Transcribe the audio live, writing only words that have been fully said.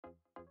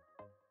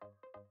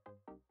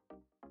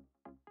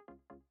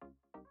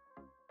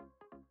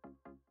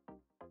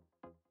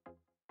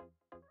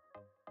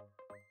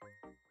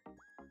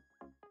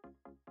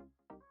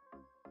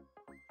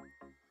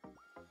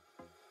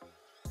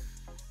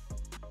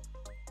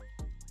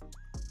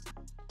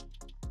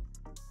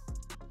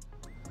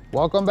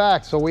Welcome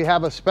back. So we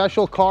have a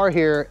special car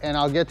here, and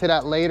I'll get to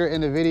that later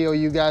in the video.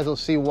 You guys will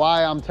see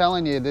why I'm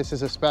telling you this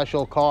is a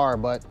special car.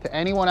 But to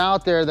anyone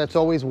out there that's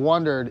always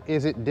wondered,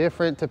 is it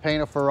different to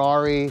paint a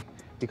Ferrari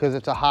because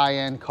it's a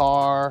high-end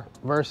car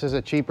versus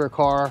a cheaper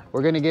car?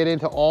 We're gonna get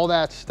into all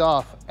that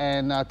stuff.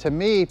 And to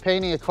me,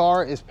 painting a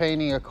car is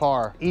painting a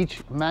car.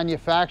 Each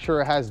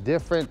manufacturer has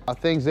different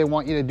things they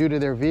want you to do to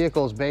their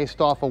vehicles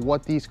based off of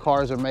what these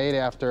cars are made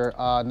after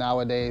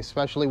nowadays,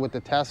 especially with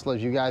the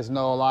Teslas. You guys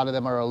know a lot of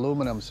them are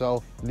aluminum.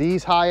 So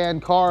these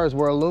high-end cars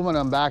were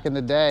aluminum back in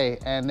the day,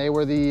 and they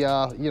were the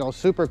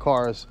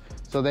supercars.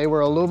 So they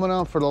were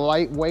aluminum for the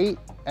lightweight,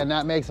 and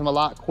that makes them a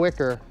lot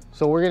quicker.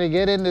 So we're gonna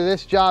get into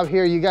this job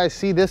here. You guys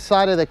see this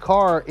side of the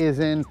car is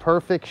in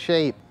perfect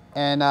shape,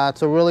 and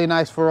it's a really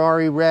nice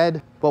Ferrari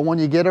red. But when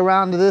you get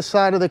around to this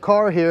side of the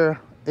car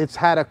here, it's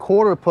had a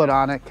quarter put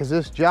on it because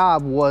this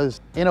job was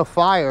in a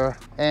fire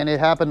and it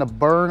happened to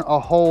burn a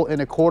hole in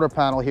the quarter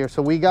panel here.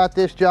 So we got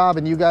this job,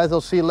 and you guys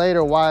will see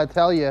later why I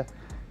tell you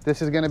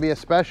this is gonna be a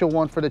special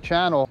one for the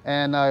channel,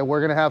 and we're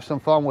gonna have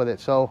some fun with it.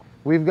 So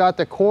we've got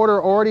the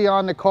quarter already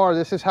on the car.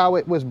 This is how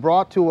it was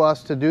brought to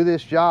us to do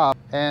this job,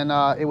 and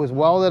it was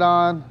welded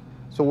on.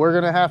 So we're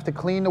gonna have to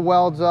clean the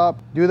welds up,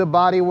 do the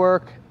body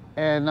work,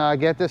 and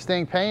get this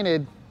thing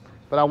painted.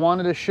 But I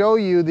wanted to show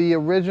you the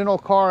original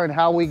car and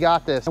how we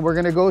got this. And we're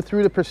gonna go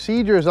through the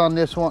procedures on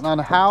this one on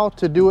how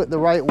to do it the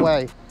right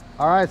way.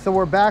 All right, so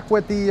we're back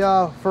with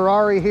the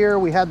Ferrari here.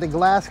 We had the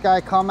glass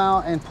guy come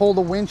out and pull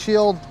the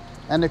windshield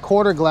and the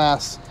quarter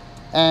glass.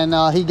 And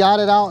he got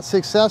it out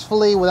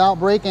successfully without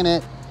breaking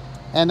it.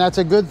 And that's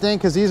a good thing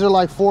because these are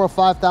like $4,000 or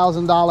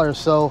 $5,000.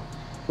 So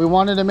we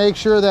wanted to make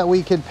sure that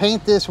we could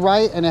paint this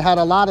right, and it had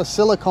a lot of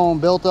silicone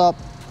built up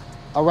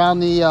around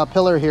the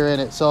pillar here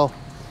in it. So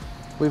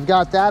we've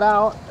got that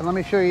out, and let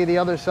me show you the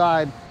other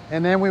side.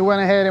 And then we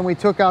went ahead and we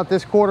took out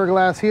this quarter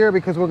glass here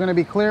because we're gonna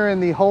be clearing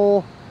the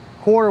whole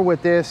quarter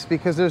with this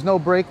because there's no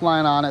brake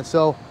line on it.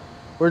 So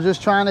we're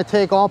just trying to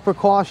take all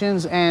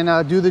precautions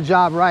and do the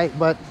job right.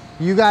 But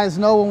you guys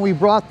know when we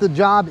brought the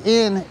job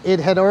in, it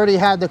had already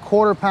had the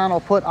quarter panel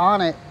put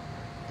on it.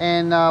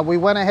 And we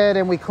went ahead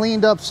and we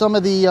cleaned up some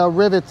of the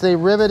rivets. They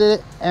riveted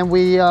it, and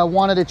we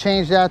wanted to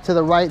change that to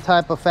the right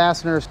type of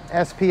fasteners,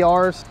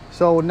 SPRs.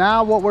 So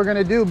now what we're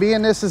gonna do,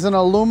 being this is an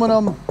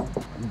aluminum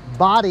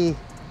body,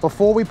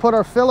 before we put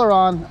our filler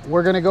on,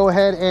 we're gonna go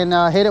ahead and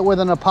hit it with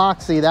an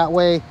epoxy. That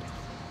way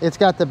it's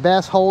got the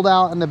best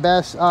holdout and the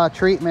best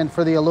treatment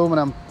for the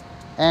aluminum.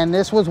 And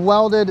this was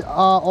welded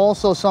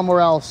also somewhere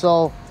else.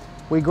 So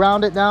we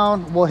ground it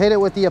down, we'll hit it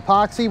with the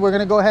epoxy. We're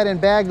gonna go ahead and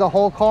bag the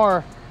whole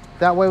car.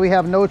 That way we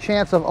have no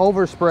chance of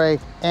overspray.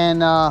 And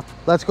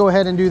let's go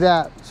ahead and do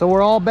that. So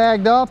we're all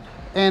bagged up.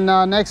 And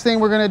next thing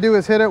we're gonna do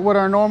is hit it with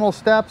our normal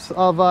steps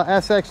of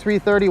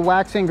SX330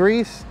 wax and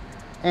grease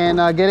and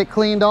get it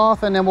cleaned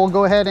off. And then we'll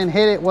go ahead and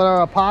hit it with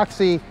our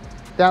epoxy.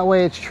 That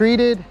way it's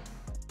treated.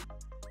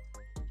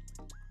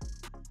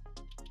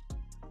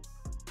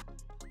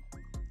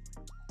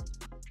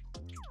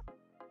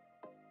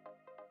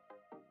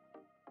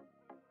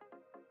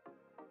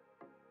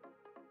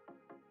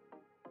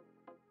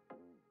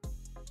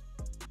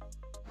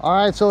 All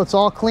right, so it's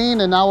all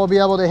clean, and now we'll be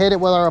able to hit it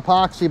with our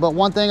epoxy. But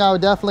one thing I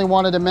definitely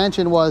wanted to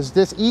mention was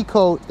this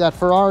E-coat that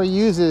Ferrari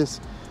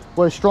uses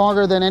was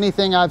stronger than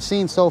anything I've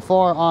seen so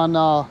far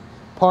on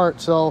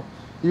parts. So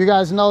you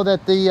guys know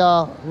that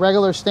the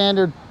regular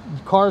standard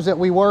cars that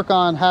we work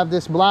on have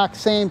this black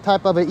same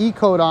type of an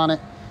E-coat on it.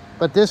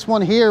 But this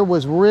one here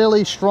was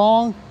really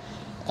strong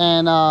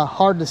and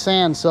hard to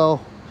sand. So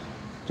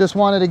just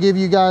wanted to give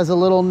you guys a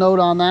little note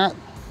on that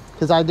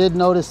because I did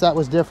notice that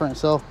was different.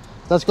 So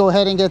let's go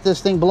ahead and get this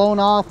thing blown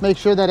off. Make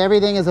sure that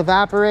everything is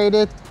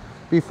evaporated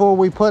before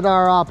we put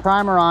our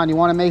primer on. You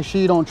want to make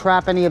sure you don't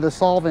trap any of the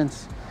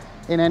solvents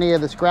in any of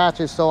the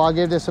scratches. So I'll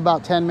give this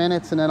about 10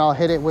 minutes and then I'll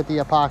hit it with the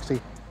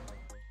epoxy.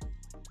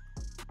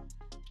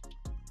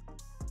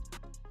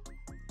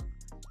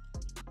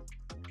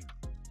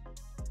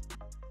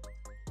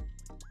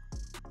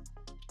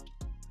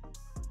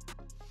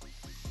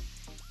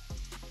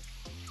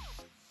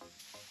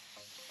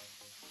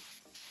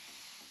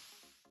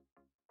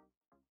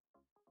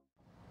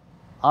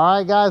 All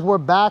right, guys, we're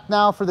back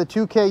now for the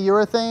 2K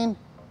urethane,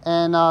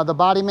 and the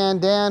body man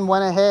Dan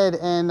went ahead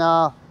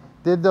and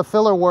did the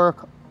filler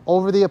work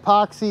over the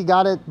epoxy,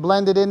 got it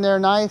blended in there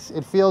nice.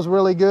 It feels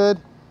really good,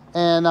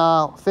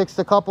 and fixed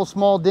a couple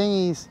small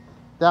dinghies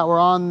that were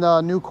on the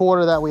new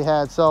quarter that we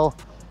had. So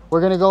we're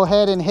gonna go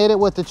ahead and hit it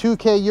with the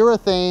 2K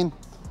urethane.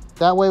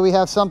 That way we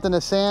have something to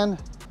sand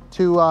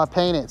to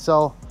paint it.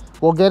 So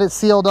we'll get it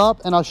sealed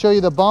up, and I'll show you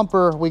the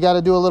bumper. We got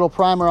to do a little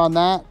primer on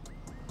that.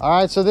 All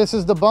right, so this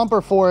is the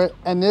bumper for it,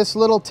 and this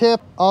little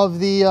tip of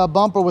the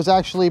bumper was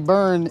actually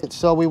burned.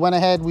 So we went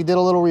ahead, we did a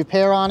little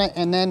repair on it,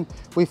 and then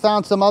we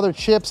found some other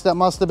chips that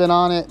must have been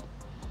on it,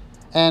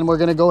 and we're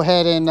gonna go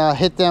ahead and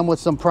hit them with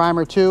some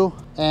primer too,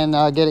 and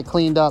get it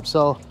cleaned up.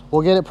 So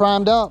we'll get it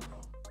primed up.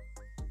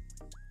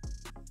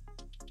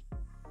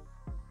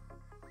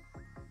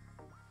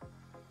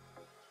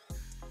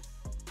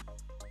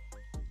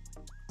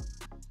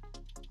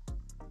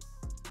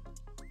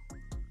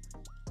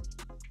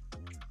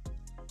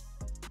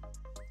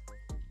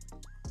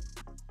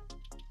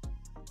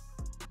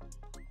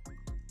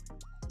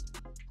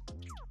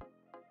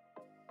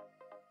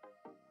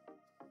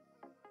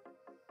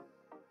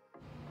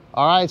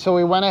 All right, so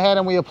we went ahead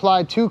and we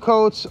applied 2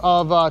 coats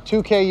of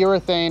 2K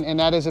urethane, and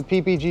that is a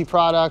PPG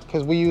product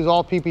because we use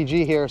all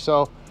PPG here.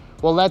 So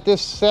we'll let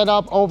this set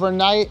up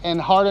overnight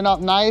and harden up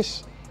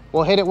nice.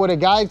 We'll hit it with a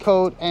guide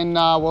coat and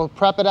we'll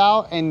prep it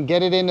out and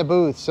get it in the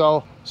booth.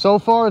 So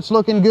far it's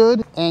looking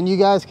good. And you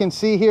guys can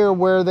see here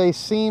where they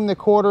seam the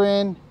quarter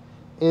in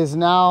is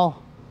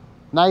now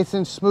nice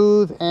and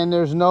smooth, and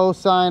there's no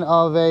sign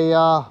of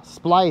a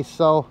splice.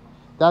 So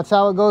that's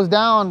how it goes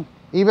down.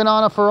 Even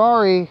on a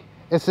Ferrari,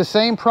 it's the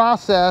same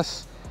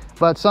process,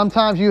 but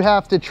sometimes you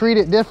have to treat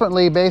it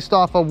differently based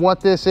off of what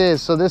this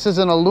is. So this is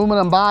an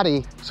aluminum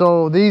body.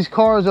 So these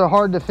cars are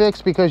hard to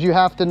fix because you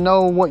have to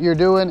know what you're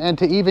doing, and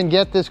to even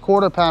get this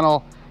quarter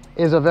panel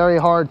is a very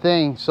hard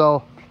thing.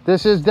 So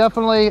this is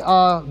definitely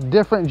a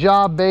different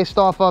job based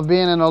off of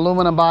being an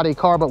aluminum body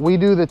car, but we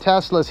do the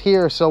Teslas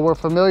here, so we're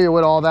familiar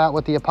with all that,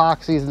 with the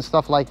epoxies and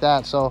stuff like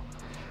that. So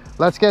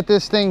let's get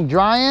this thing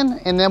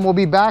drying, and then we'll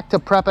be back to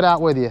prep it out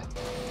with you.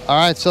 All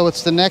right, so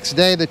it's the next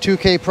day. The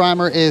 2K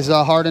primer is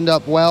hardened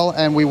up well,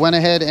 and we went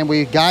ahead and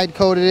we guide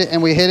coated it,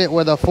 and we hit it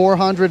with a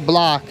 400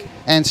 block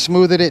and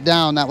smoothed it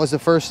down. That was the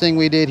first thing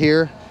we did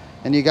here.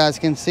 And you guys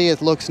can see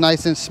it looks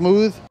nice and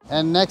smooth.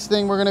 And next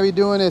thing we're gonna be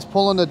doing is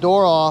pulling the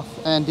door off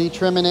and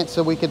de-trimming it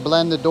so we could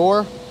blend the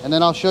door. And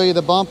then I'll show you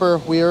the bumper.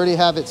 We already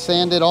have it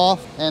sanded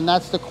off, and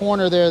that's the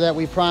corner there that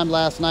we primed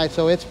last night.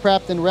 So it's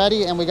prepped and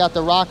ready, and we got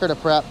the rocker to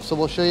prep. So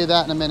we'll show you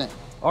that in a minute.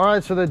 All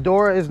right, so the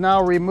door is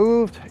now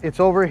removed.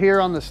 It's over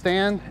here on the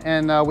stand,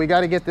 and we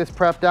got to get this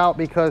prepped out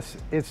because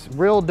it's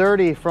real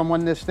dirty from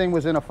when this thing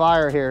was in a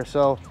fire here.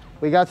 So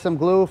we got some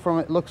glue from,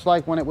 it looks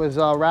like, when it was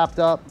wrapped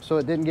up, so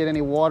it didn't get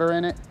any water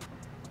in it.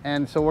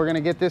 And so we're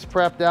gonna get this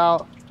prepped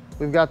out.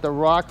 We've got the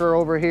rocker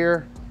over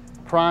here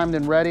primed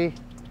and ready,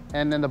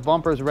 and then the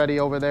bumper's ready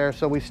over there.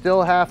 So we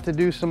still have to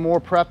do some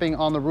more prepping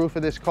on the roof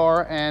of this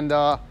car, and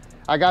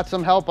I got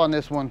some help on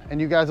this one,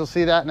 and you guys will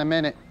see that in a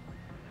minute.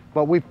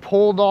 But we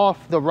pulled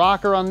off the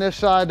rocker on this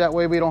side, that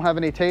way we don't have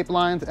any tape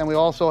lines, and we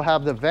also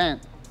have the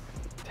vent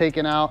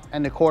taken out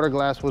and the quarter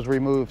glass was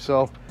removed.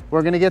 So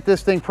we're gonna get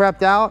this thing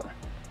prepped out,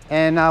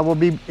 and we'll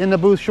be in the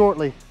booth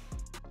shortly.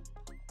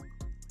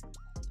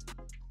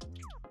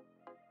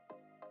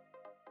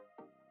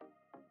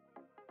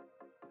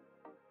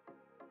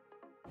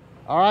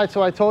 All right,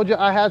 so I told you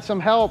I had some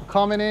help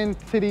coming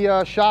into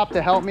the shop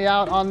to help me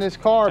out on this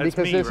car. That's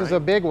because this is a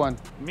big one.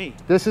 Me.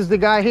 This is the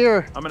guy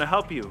here. I'm gonna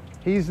help you.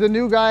 He's the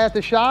new guy at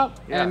the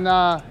shop, yeah.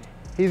 And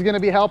he's gonna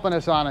be helping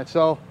us on it.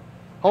 So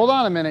hold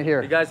on a minute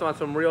here. You guys want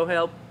some real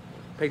help?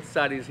 Pick the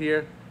side, he's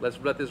here. Let's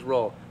let this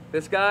roll.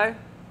 This guy,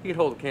 he'd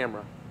hold the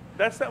camera.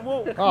 That's that.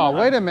 Whoa. Oh,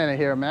 wait a minute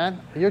here,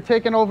 man. You're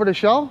taking over the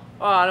show?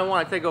 Oh, I don't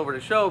want to take over the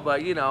show,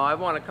 but you know, I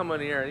want to come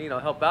in here and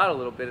help out a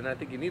little bit, and I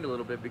think you need a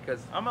little bit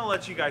because I'm gonna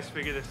let you guys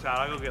figure this out.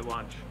 I'll go get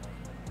lunch.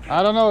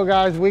 I don't know,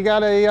 guys. We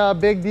got a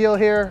big deal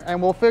here,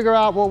 and we'll figure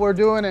out what we're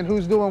doing and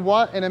who's doing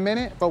what in a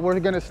minute. But we're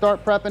gonna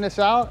start prepping this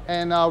out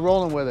and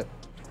rolling with it.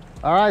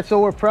 All right, so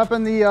we're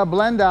prepping the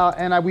blend out,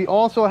 and we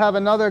also have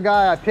another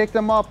guy. I picked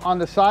him up on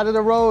the side of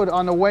the road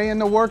on the way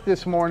into work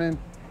this morning.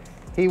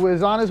 He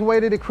was on his way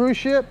to the cruise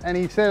ship, and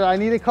he said, I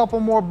need a couple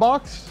more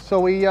bucks.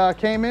 So he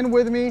came in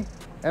with me,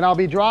 and I'll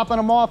be dropping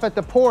him off at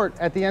the port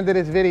at the end of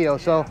this video.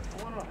 So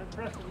I want to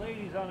impress the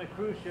ladies on the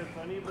cruise ship.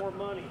 I need more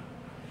money.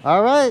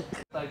 All right.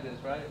 like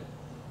this, right?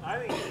 I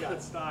think he's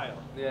got style.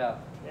 Yeah.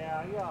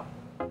 Yeah.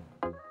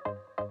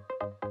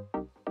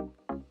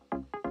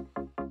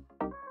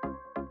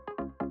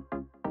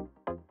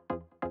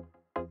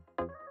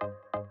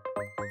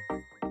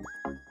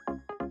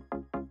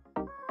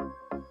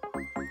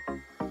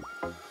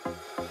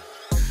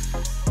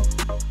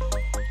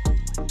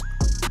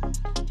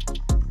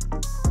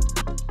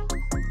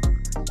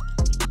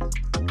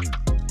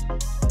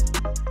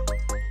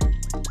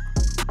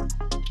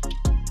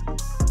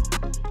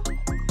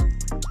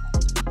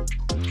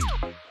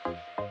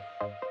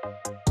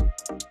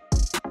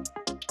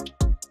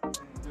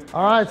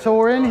 All right, so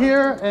we're in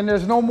here, and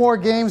there's no more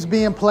games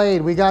being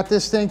played. We got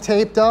this thing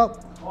taped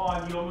up. Oh,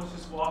 and you almost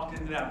just walked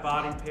into that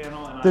body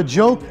panel. And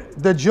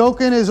the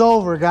joking is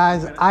over,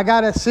 guys. I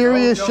got a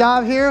serious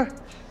job here,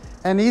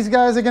 and these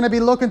guys are gonna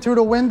be looking through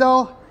the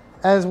window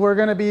as we're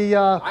gonna be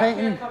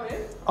painting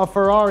a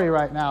Ferrari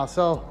right now.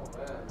 So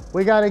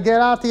we gotta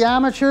get out the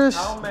amateurs,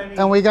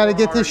 and we gotta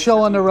get this show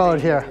on the road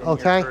here,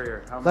 okay?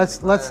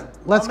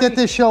 Let's get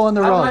this show on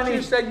the road. How many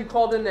you said you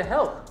called in to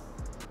help?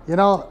 You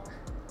know,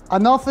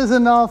 enough is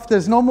enough.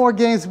 There's no more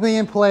games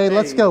being played.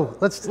 Let's go.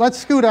 Let's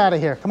scoot out of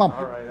here. Come on.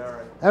 All right.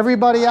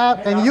 Everybody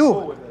out, and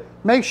you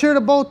make sure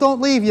the boat don't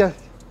leave you.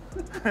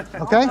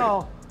 Okay? Oh,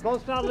 no,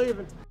 boat's not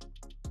leaving.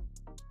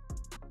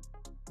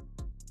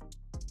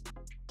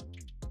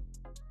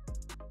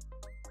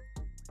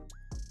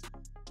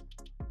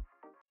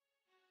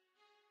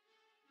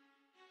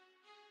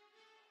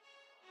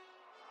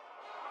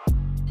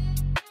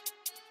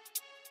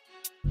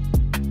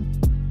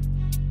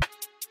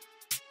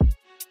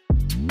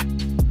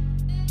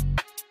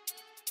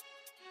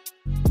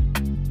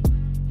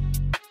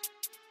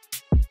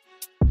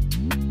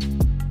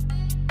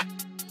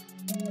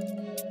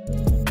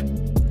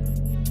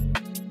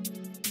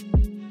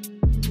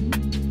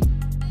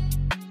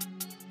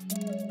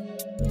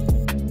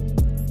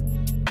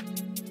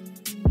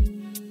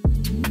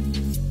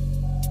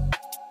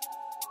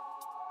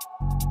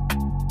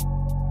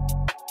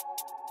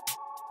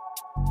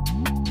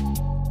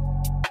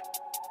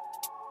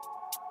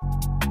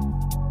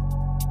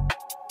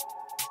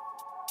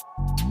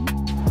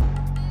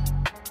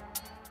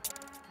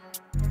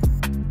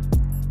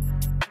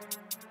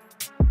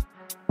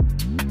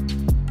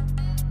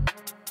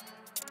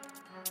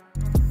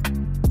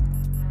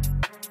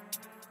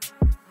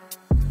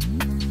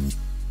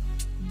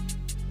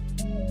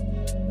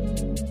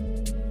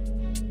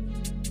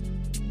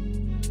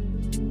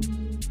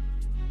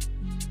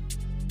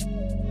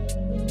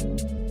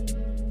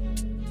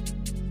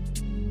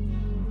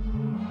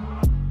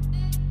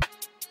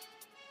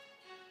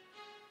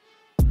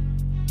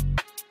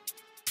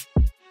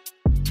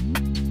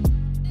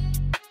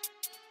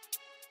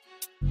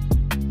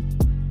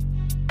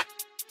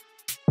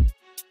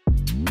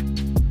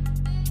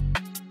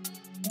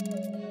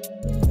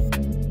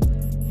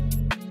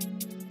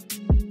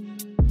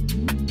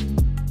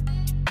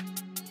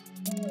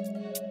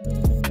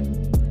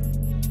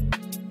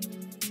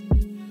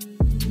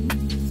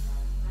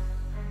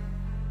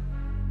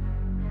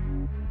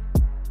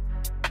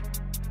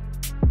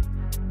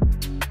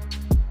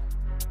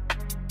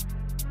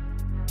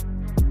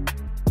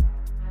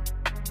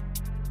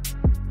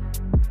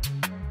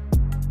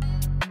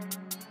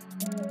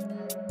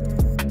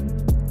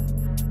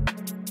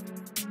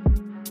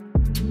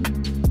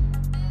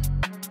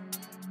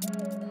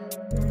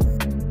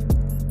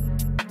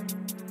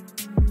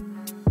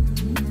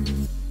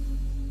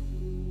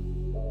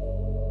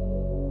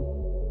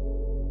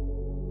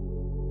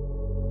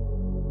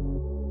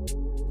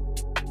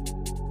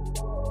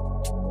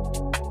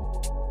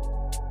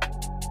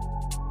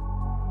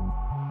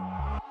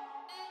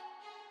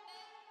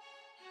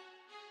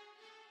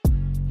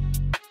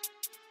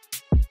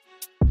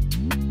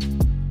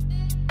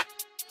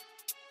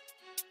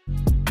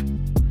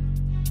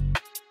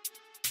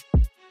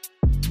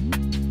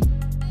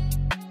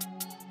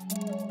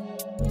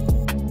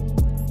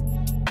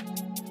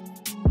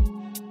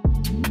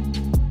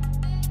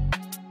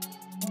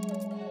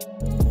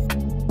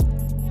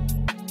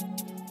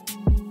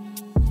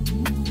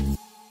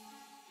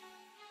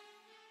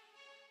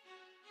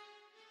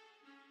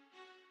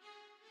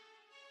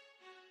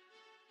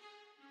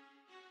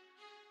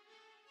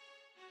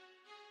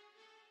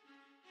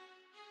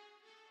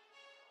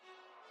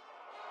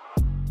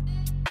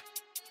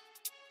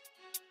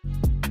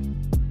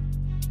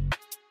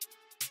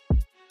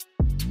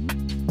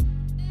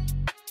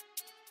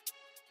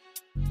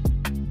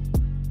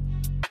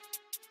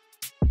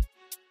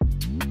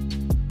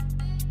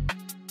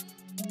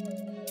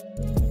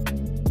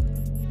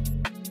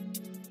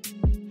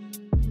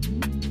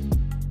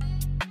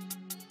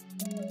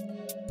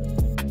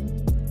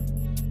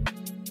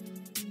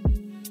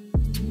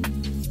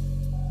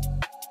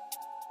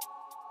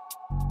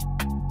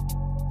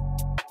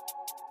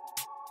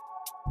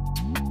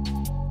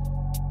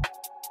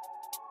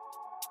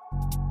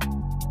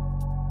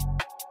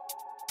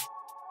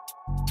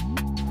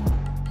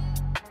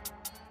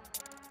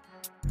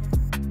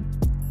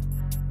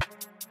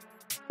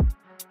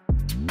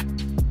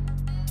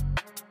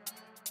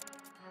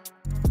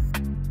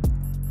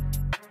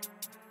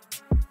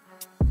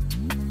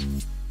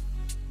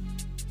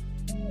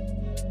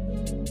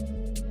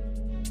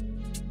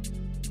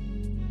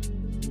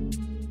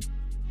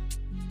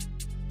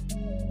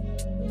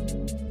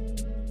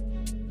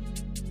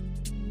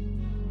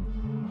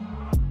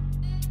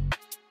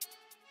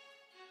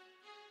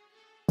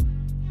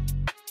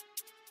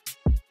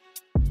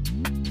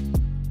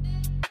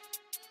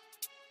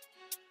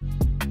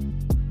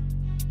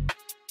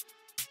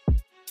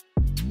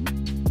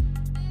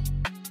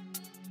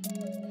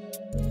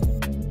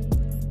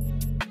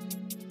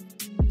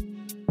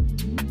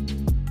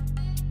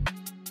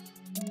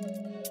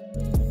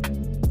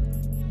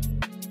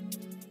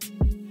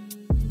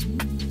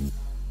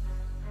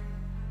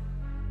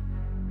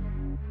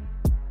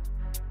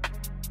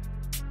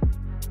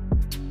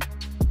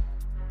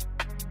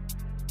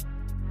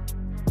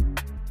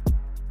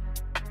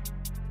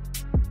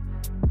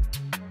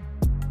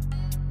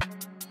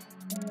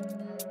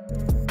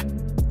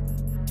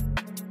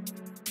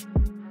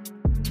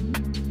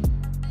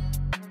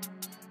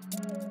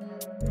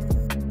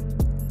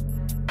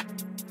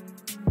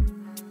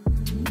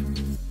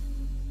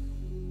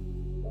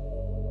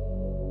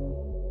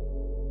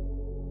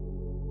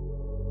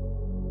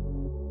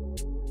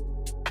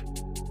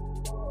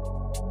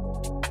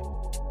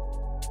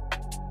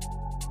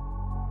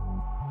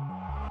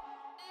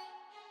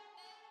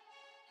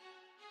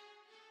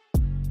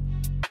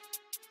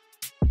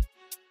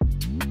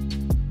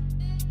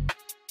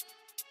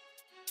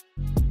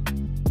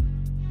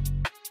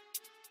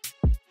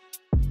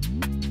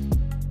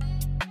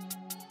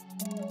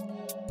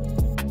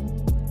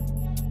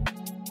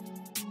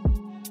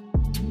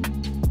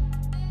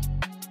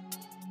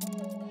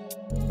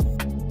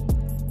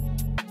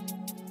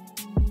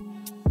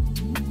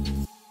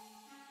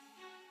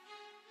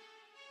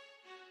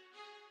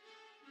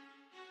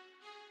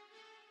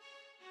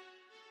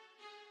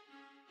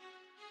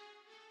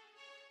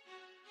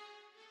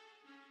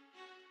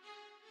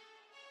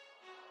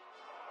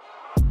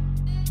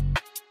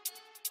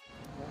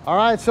 All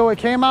right, so it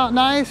came out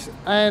nice,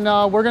 and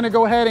we're gonna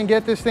go ahead and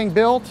get this thing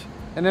built,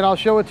 and then I'll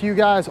show it to you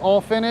guys all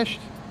finished.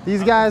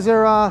 These guys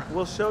are...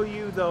 We'll show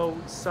you, though,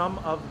 some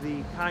of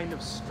the kind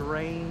of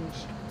strange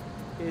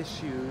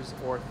issues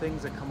or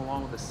things that come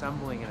along with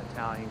assembling an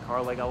Italian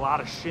car, like a lot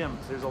of shims.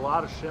 There's a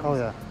lot of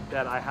shims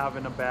that I have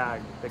in a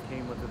bag that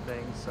came with the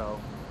thing, so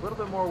a little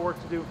bit more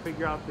work to do,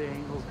 figure out the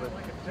angles, but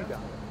you got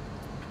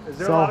it. Is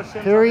there a lot of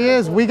shims? Here he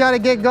is. We got to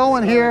get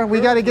going here.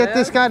 We got to get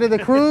this guy to the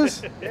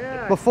cruise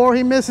before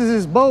he misses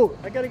his boat.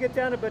 I got to get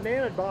down to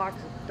Banana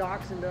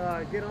Docks and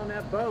get on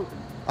that boat.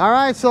 All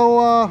right,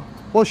 so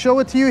we'll show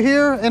it to you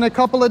here in a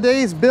couple of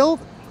days built.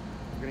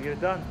 We're gonna get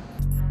it done.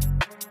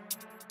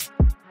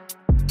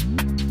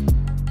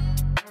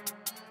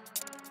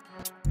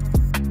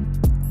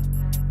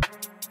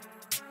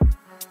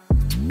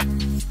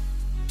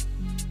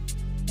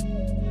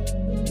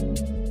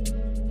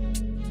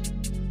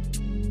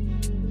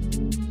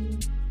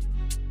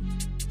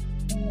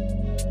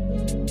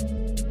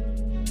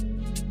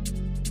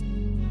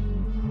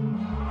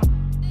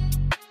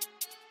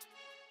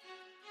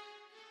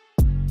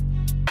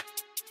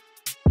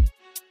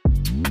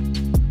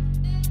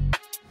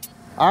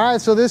 All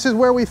right, so this is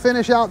where we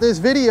finish out this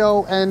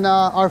video, and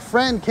our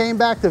friend came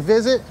back to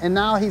visit, and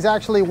now he's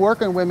actually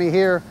working with me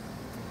here,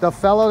 the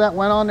fellow that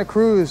went on the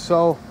cruise.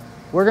 So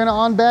we're gonna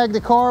unbag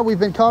the car. We've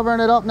been covering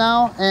it up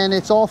now, and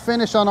it's all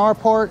finished on our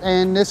part,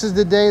 and this is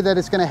the day that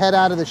it's gonna head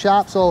out of the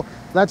shop. So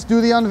let's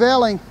do the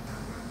unveiling.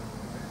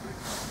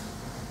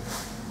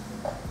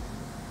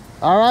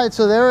 All right,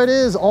 so there it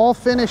is, all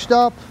finished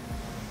up,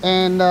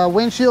 and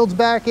windshield's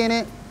back in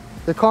it.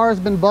 The car has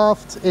been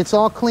buffed, it's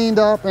all cleaned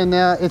up, and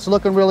it's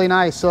looking really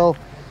nice. So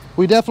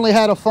we definitely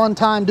had a fun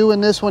time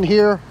doing this one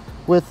here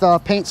with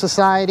Paint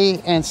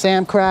Society and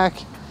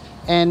Samcrac.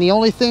 And the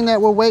only thing that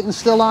we're waiting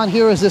still on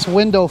here is this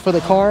window for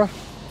the car.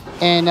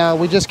 And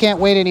we just can't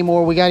wait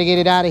anymore. We got to get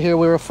it out of here.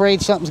 We're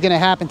afraid something's going to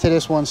happen to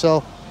this one.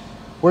 So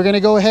we're going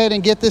to go ahead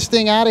and get this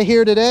thing out of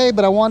here today.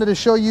 But I wanted to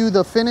show you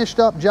the finished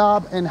up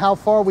job and how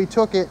far we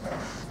took it.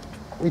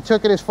 We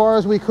took it as far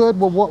as we could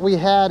with what we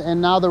had,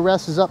 and now the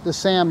rest is up to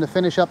Sam to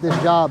finish up this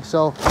job.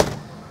 So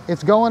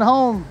it's going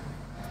home.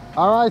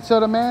 All right, so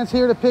the man's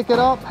here to pick it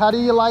up. How do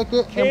you like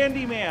it?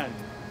 Candy man.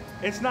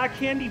 It's not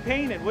candy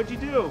painted. What'd you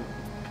do?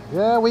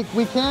 Yeah, we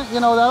can't, you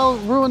know, that'll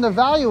ruin the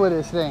value of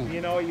this thing.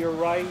 You know, you're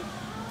right.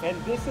 And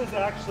this is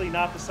actually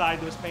not the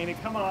side that was painted.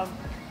 Come on,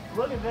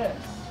 look at this.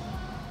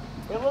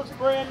 It looks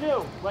brand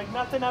new, like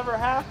nothing ever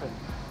happened.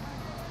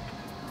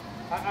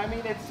 I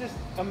mean, it's just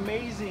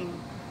amazing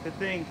to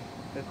think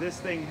that this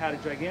thing had a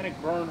gigantic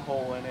burn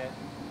hole in it,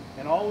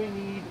 and all we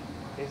need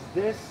is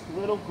this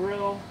little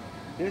grill,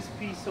 this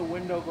piece of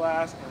window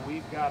glass, and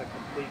we've got a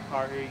complete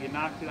car here. You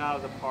knocked it out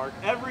of the park.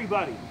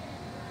 Everybody,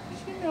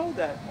 did you know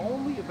that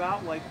only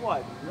about, like,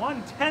 what,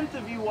 1/10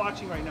 of you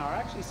watching right now are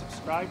actually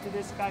subscribed to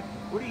this guy?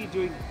 What are you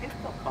doing? Hit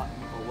the button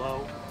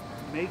below.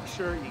 Make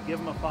sure you give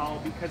him a follow,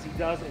 because he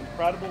does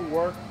incredible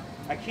work.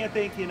 I can't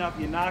thank you enough.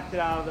 You knocked it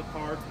out of the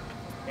park.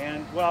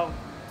 And, well,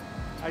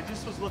 I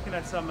just was looking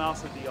at something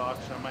else at the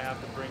auction. I might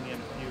have to bring you in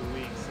a few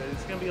weeks.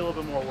 It's going to be a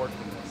little bit more work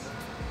than this.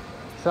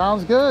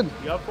 Sounds good.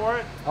 You up for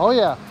it? Oh,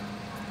 yeah.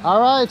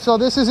 All right, so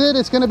this is it.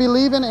 It's going to be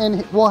leaving,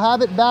 and we'll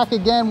have it back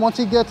again once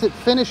he gets it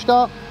finished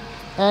up.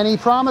 And he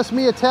promised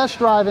me a test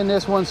drive in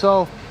this one,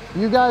 so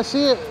you guys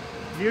see it.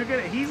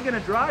 He's going to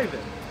drive it.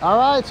 All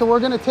right, so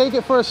we're going to take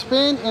it for a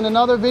spin in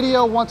another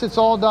video once it's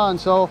all done.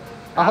 So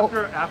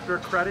after a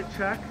credit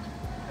check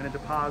and a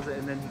deposit,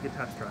 and then he can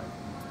test drive.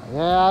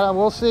 Yeah,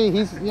 we'll see.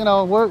 He's, you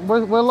know, we're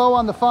low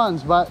on the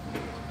funds, but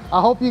I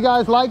hope you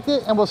guys liked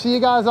it, and we'll see you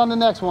guys on the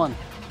next one.